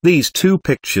soon. These two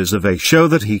pictures of A show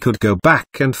that he could go back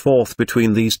and forth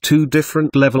between these two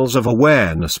different levels of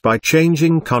awareness by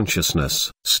changing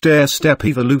consciousness. Stair-step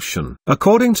evolution.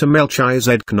 According to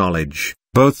Melchizedek knowledge,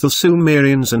 both the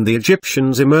Sumerians and the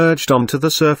Egyptians emerged onto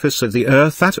the surface of the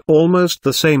earth at almost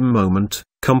the same moment,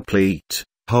 complete,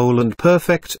 whole and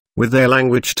perfect, with their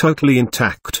language totally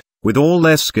intact, with all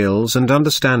their skills and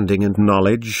understanding and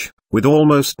knowledge, with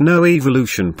almost no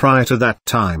evolution prior to that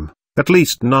time. At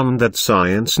least none that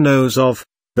science knows of.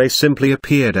 They simply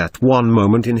appeared at one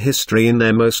moment in history in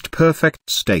their most perfect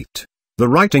state. The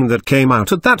writing that came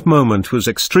out at that moment was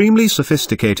extremely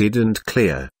sophisticated and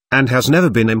clear, and has never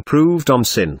been improved on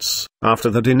since. After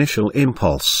that initial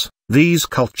impulse, these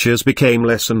cultures became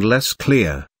less and less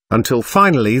clear, until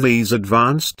finally these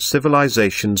advanced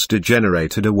civilizations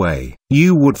degenerated away.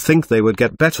 You would think they would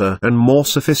get better and more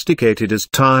sophisticated as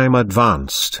time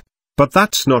advanced. But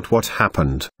that's not what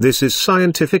happened. This is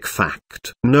scientific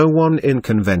fact. No one in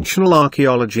conventional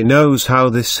archaeology knows how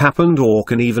this happened or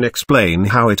can even explain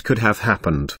how it could have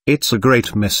happened. It's a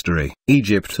great mystery.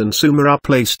 Egypt and Sumer are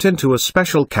placed into a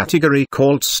special category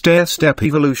called stair-step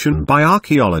evolution by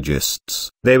archaeologists.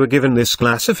 They were given this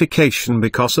classification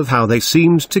because of how they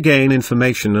seemed to gain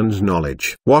information and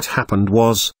knowledge. What happened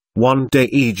was, one day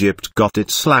Egypt got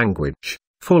its language,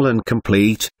 full and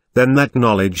complete, then that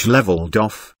knowledge leveled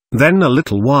off. Then a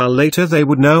little while later they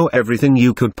would know everything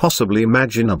you could possibly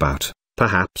imagine about,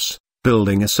 perhaps,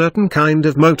 building a certain kind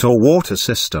of moat or water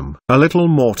system. A little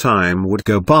more time would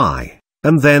go by,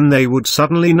 and then they would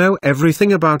suddenly know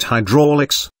everything about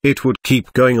hydraulics. It would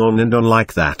keep going on and on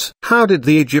like that. How did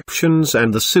the Egyptians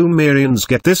and the Sumerians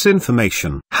get this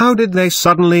information? How did they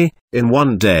suddenly, in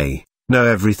one day, know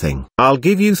everything? I'll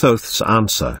give you Thoth's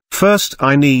answer. First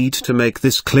I need to make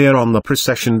this clear on the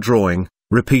precession drawing,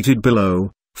 repeated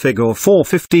below. Figure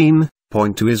 4:15,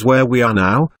 point 2 is where we are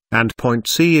now, and point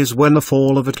C is when the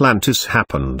fall of Atlantis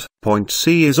happened. Point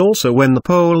C is also when the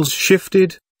poles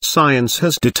shifted. Science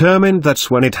has determined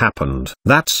that's when it happened.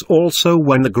 That's also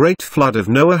when the great flood of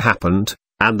Noah happened,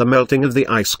 and the melting of the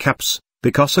ice caps,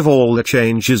 because of all the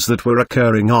changes that were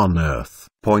occurring on Earth.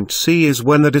 Point C is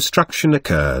when the destruction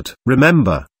occurred.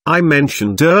 Remember, I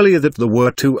mentioned earlier that there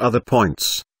were two other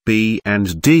points, B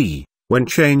and D, when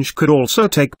change could also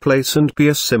take place and be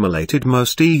assimilated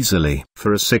most easily.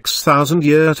 For a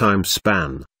 6,000-year time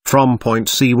span, from point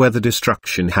C where the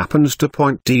destruction happened to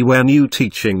point D where new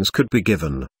teachings could be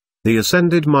given, the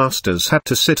ascended masters had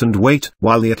to sit and wait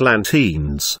while the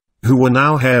Atlanteans, who were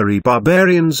now hairy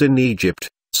barbarians in Egypt,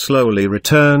 slowly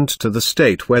returned to the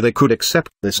state where they could accept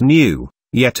this new,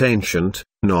 yet ancient,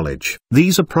 knowledge.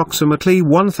 These approximately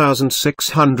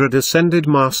 1,600 ascended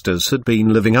masters had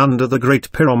been living under the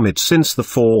Great Pyramid since the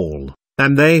fall,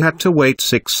 and they had to wait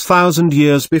 6,000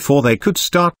 years before they could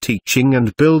start teaching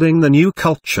and building the new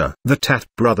culture. The Tat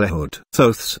Brotherhood.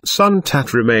 Thoth's son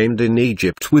Tat remained in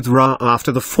Egypt with Ra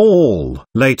after the fall.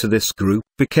 Later this group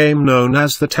became known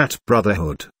as the Tat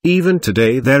Brotherhood. Even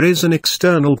today there is an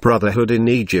external brotherhood in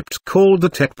Egypt called the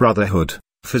Tet Brotherhood.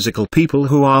 Physical people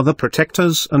who are the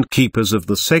protectors and keepers of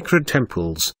the sacred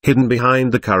temples. Hidden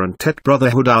behind the current Tet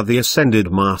Brotherhood are the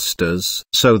Ascended Masters.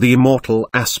 So the immortal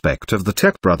aspect of the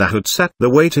Tet Brotherhood sat there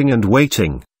waiting and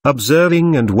waiting,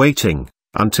 observing and waiting,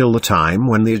 until the time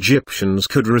when the Egyptians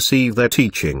could receive their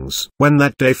teachings. When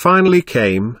that day finally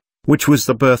came, which was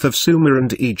the birth of Sumer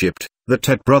and Egypt, the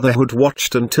Tet Brotherhood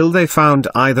watched until they found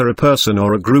either a person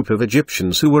or a group of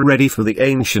Egyptians who were ready for the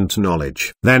ancient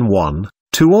knowledge. Then 1,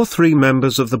 2 or 3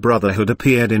 members of the Brotherhood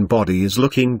appeared in bodies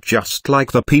looking just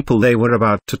like the people they were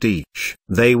about to teach.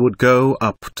 They would go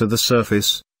up to the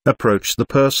surface, approach the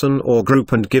person or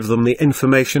group and give them the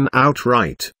information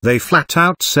outright. They flat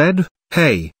out said,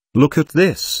 "Hey, look at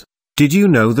this. Did you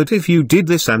know that if you did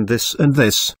this and this and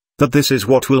this, that this is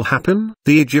what will happen?"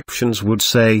 The Egyptians would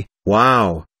say,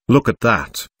 "Wow, look at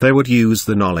that." They would use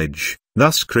the knowledge,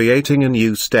 thus creating a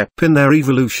new step in their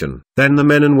evolution. Then the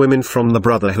men and women from the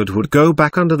Brotherhood would go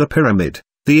back under the pyramid.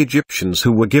 The Egyptians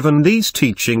who were given these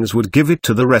teachings would give it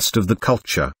to the rest of the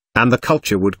culture, and the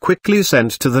culture would quickly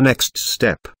ascend to the next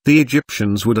step. The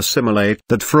Egyptians would assimilate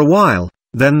that for a while,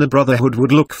 then the Brotherhood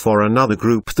would look for another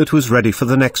group that was ready for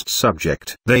the next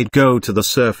subject. They'd go to the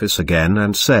surface again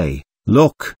and say,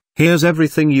 "Look, here's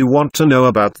everything you want to know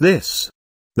about this."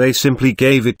 They simply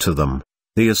gave it to them.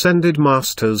 The Ascended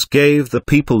Masters gave the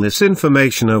people this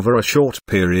information over a short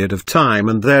period of time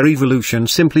and their evolution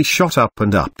simply shot up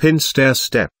and up in stair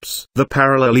steps. The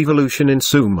parallel evolution in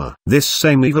Sumer. This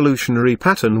same evolutionary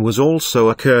pattern was also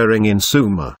occurring in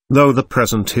Sumer, though the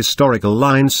present historical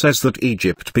line says that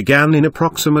Egypt began in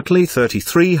approximately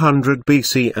 3300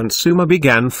 BC and Sumer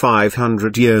began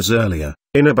 500 years earlier,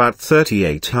 in about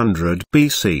 3800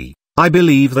 BC. I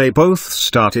believe they both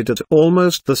started at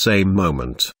almost the same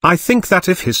moment. I think that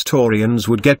if historians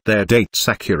would get their dates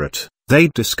accurate,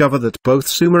 they'd discover that both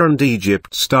Sumer and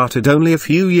Egypt started only a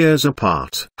few years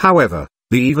apart. However,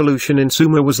 the evolution in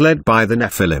Sumer was led by the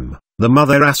Nephilim, the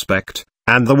mother aspect,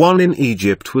 and the one in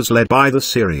Egypt was led by the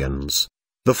Syrians,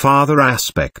 the father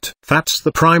aspect. That's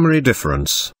the primary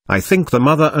difference. I think the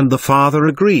mother and the father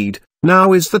agreed,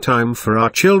 now is the time for our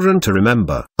children to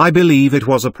remember. I believe it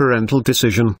was a parental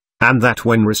decision, and that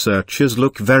when researchers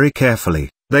look very carefully,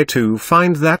 they too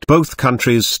find that both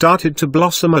countries started to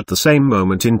blossom at the same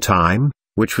moment in time,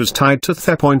 which was tied to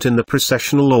their point in the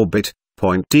precessional orbit,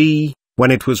 point D, when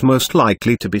it was most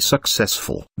likely to be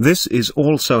successful. This is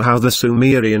also how the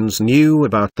Sumerians knew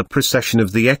about the precession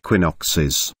of the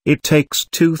equinoxes. It takes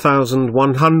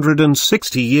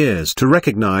 2,160 years to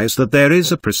recognize that there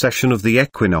is a precession of the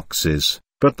equinoxes,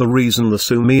 but the reason the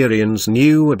Sumerians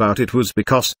knew about it was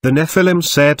because the Nephilim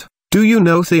said, "Do you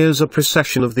know there's a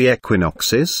precession of the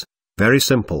equinoxes?" Very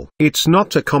simple. It's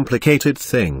not a complicated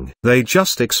thing. They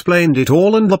just explained it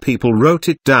all and the people wrote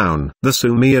it down. The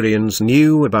Sumerians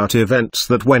knew about events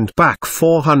that went back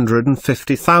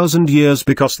 450,000 years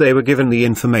because they were given the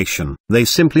information. They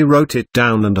simply wrote it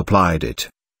down and applied it.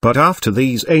 But after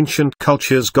these ancient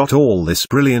cultures got all this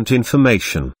brilliant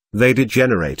information, they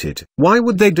degenerated. Why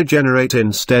would they degenerate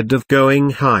instead of going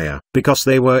higher? Because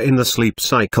they were in the sleep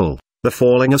cycle. The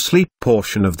falling asleep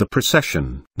portion of the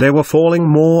precession. They were falling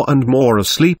more and more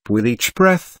asleep with each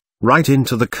breath, right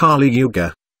into the Kali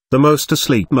Yuga, the most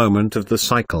asleep moment of the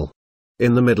cycle.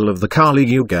 In the middle of the Kali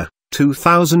Yuga,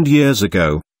 2,000 years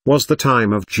ago, was the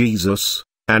time of Jesus,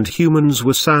 and humans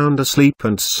were sound asleep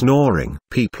and snoring.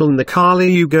 People in the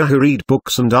Kali Yuga who read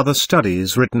books and other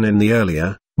studies written in the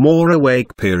earlier, more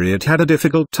awake period had a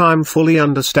difficult time fully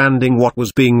understanding what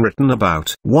was being written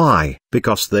about. Why?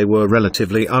 Because they were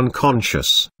relatively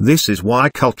unconscious. This is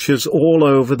why cultures all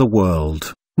over the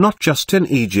world, not just in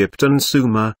Egypt and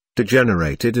Sumer,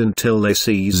 degenerated until they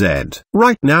ceased.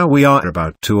 Right now we are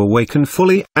about to awaken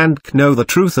fully and know the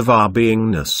truth of our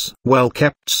beingness.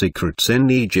 Well-kept secrets in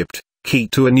Egypt, key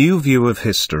to a new view of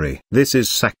history. This is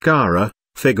Saqqara,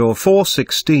 Figure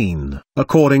 416.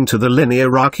 According to the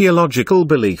linear archaeological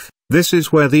belief, this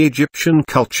is where the Egyptian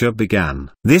culture began.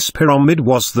 This pyramid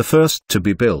was the first to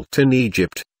be built in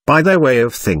Egypt, by their way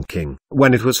of thinking.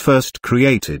 When it was first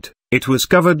created, it was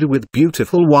covered with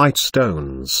beautiful white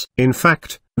stones. In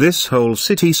fact, this whole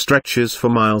city stretches for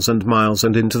miles and miles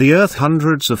and into the earth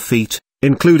hundreds of feet,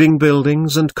 including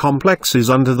buildings and complexes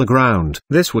under the ground.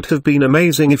 This would have been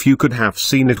amazing if you could have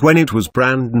seen it when it was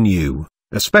brand new.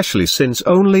 Especially since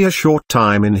only a short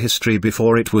time in history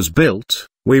before it was built,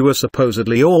 we were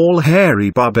supposedly all hairy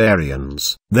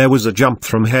barbarians. There was a jump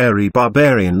from hairy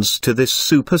barbarians to this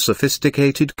super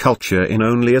sophisticated culture in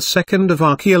only a second of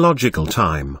archaeological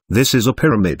time. This is a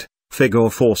pyramid, Figure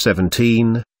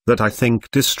 417, that I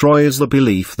think destroys the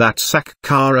belief that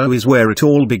Saqqara is where it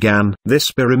all began.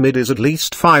 This pyramid is at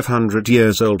least 500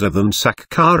 years older than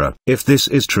Saqqara. If this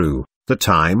is true, the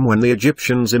time when the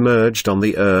Egyptians emerged on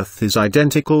the earth is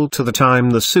identical to the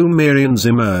time the Sumerians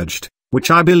emerged, which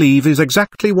I believe is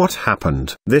exactly what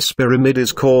happened. This pyramid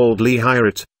is called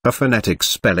Lihirit, a phonetic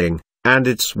spelling, and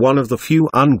it's one of the few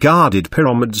unguarded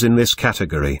pyramids in this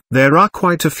category. There are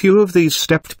quite a few of these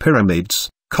stepped pyramids,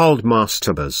 called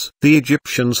mastabas. The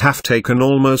Egyptians have taken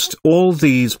almost all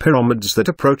these pyramids that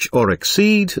approach or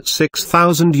exceed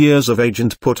 6,000 years of age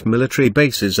and put military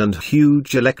bases and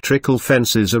huge electrical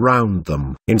fences around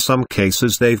them. In some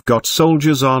cases they've got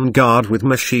soldiers on guard with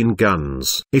machine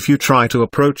guns. If you try to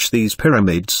approach these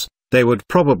pyramids, they would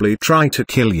probably try to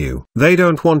kill you. They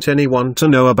don't want anyone to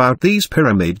know about these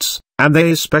pyramids, and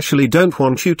they especially don't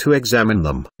want you to examine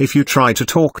them. If you try to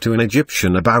talk to an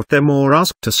Egyptian about them or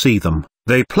ask to see them,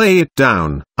 they play it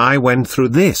down. I went through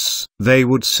this. They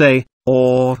would say,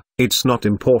 or, it's not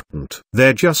important.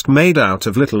 They're just made out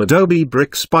of little adobe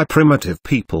bricks by primitive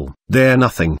people. They're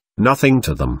nothing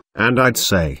to them. And I'd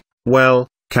say, well,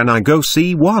 can I go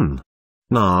see one?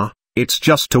 Nah, it's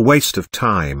just a waste of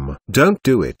time. Don't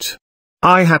do it.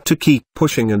 I had to keep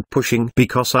pushing and pushing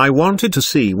because I wanted to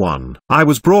see one. I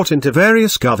was brought into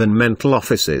various governmental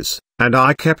offices, and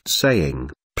I kept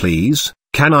saying, please,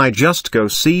 can I just go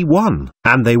see one?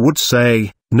 And they would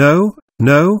say, no,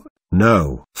 no,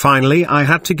 no. Finally I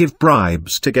had to give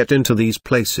bribes to get into these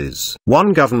places.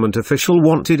 One government official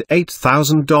wanted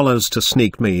 $8,000 to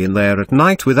sneak me in there at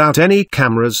night without any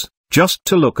cameras, just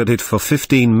to look at it for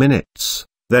 15 minutes.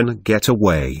 Then get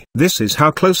away. This is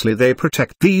how closely they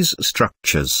protect these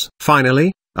structures.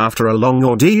 Finally, after a long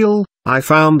ordeal, I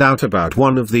found out about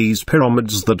one of these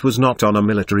pyramids that was not on a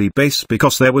military base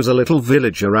because there was a little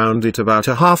village around it about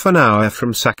a half an hour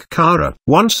from Saqqara.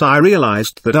 Once I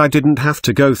realized that I didn't have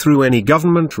to go through any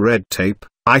government red tape,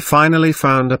 I finally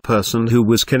found a person who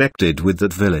was connected with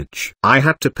that village. I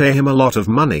had to pay him a lot of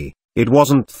money. It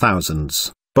wasn't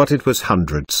thousands, but it was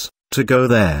hundreds, to go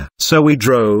there. So we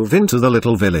drove into the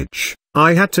little village.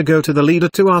 I had to go to the leader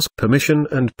to ask permission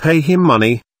and pay him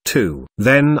money, too.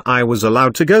 Then I was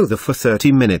allowed to go there for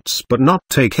 30 minutes but not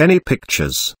take any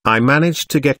pictures. I managed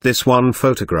to get this one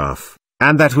photograph,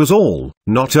 and that was all.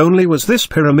 Not only was this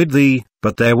pyramid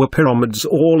but there were pyramids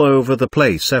all over the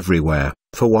place everywhere.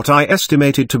 for what I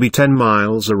estimated to be 10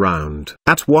 miles around.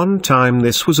 At one time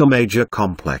this was a major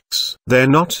complex. They're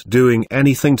not doing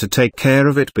anything to take care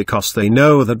of it because they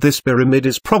know that this pyramid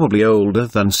is probably older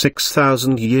than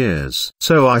 6,000 years.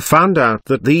 So I found out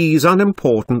that these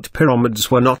unimportant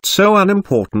pyramids were not so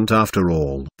unimportant after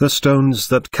all. The stones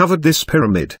that covered this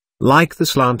pyramid, like the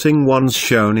slanting ones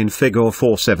shown in figure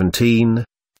 417,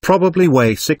 probably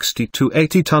weigh 60 to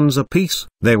 80 tons apiece.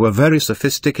 They were very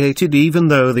sophisticated even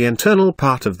though the internal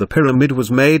part of the pyramid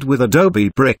was made with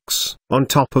adobe bricks. On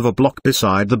top of a block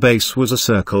beside the base was a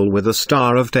circle with a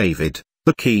Star of David,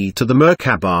 the key to the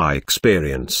Merkaba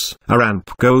experience. A ramp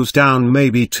goes down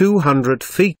maybe 200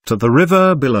 feet to the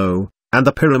river below, and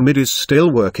the pyramid is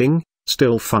still working,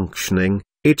 still functioning.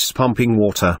 It's pumping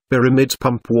water. Pyramids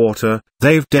pump water.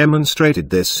 They've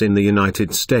demonstrated this in the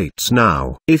United States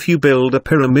now. If you build a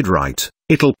pyramid right,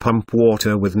 it'll pump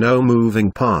water with no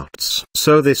moving parts.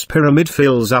 So this pyramid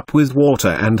fills up with water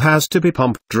and has to be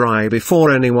pumped dry before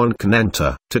anyone can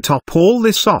enter. To top all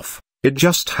this off, it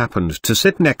just happened to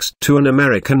sit next to an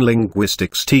American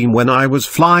linguistics team when I was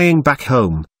flying back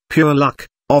home. Pure luck,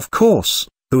 of course,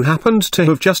 who happened to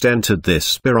have just entered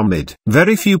this pyramid.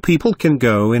 Very few people can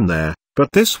go in there.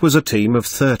 But this was a team of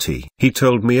 30. He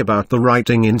told me about the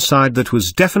writing inside that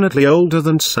was definitely older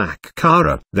than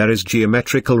Saqqara. There is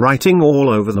geometrical writing all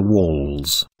over the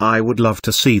walls. I would love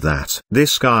to see that.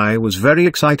 This guy was very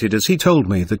excited as he told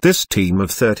me that this team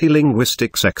of 30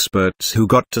 linguistics experts who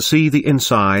got to see the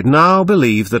inside now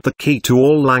believe that the key to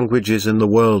all languages in the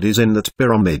world is in that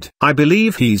pyramid. I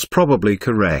believe he's probably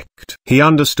correct. He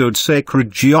understood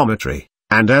sacred geometry,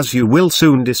 and as you will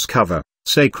soon discover,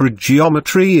 sacred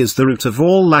geometry is the root of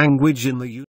all language in the universe.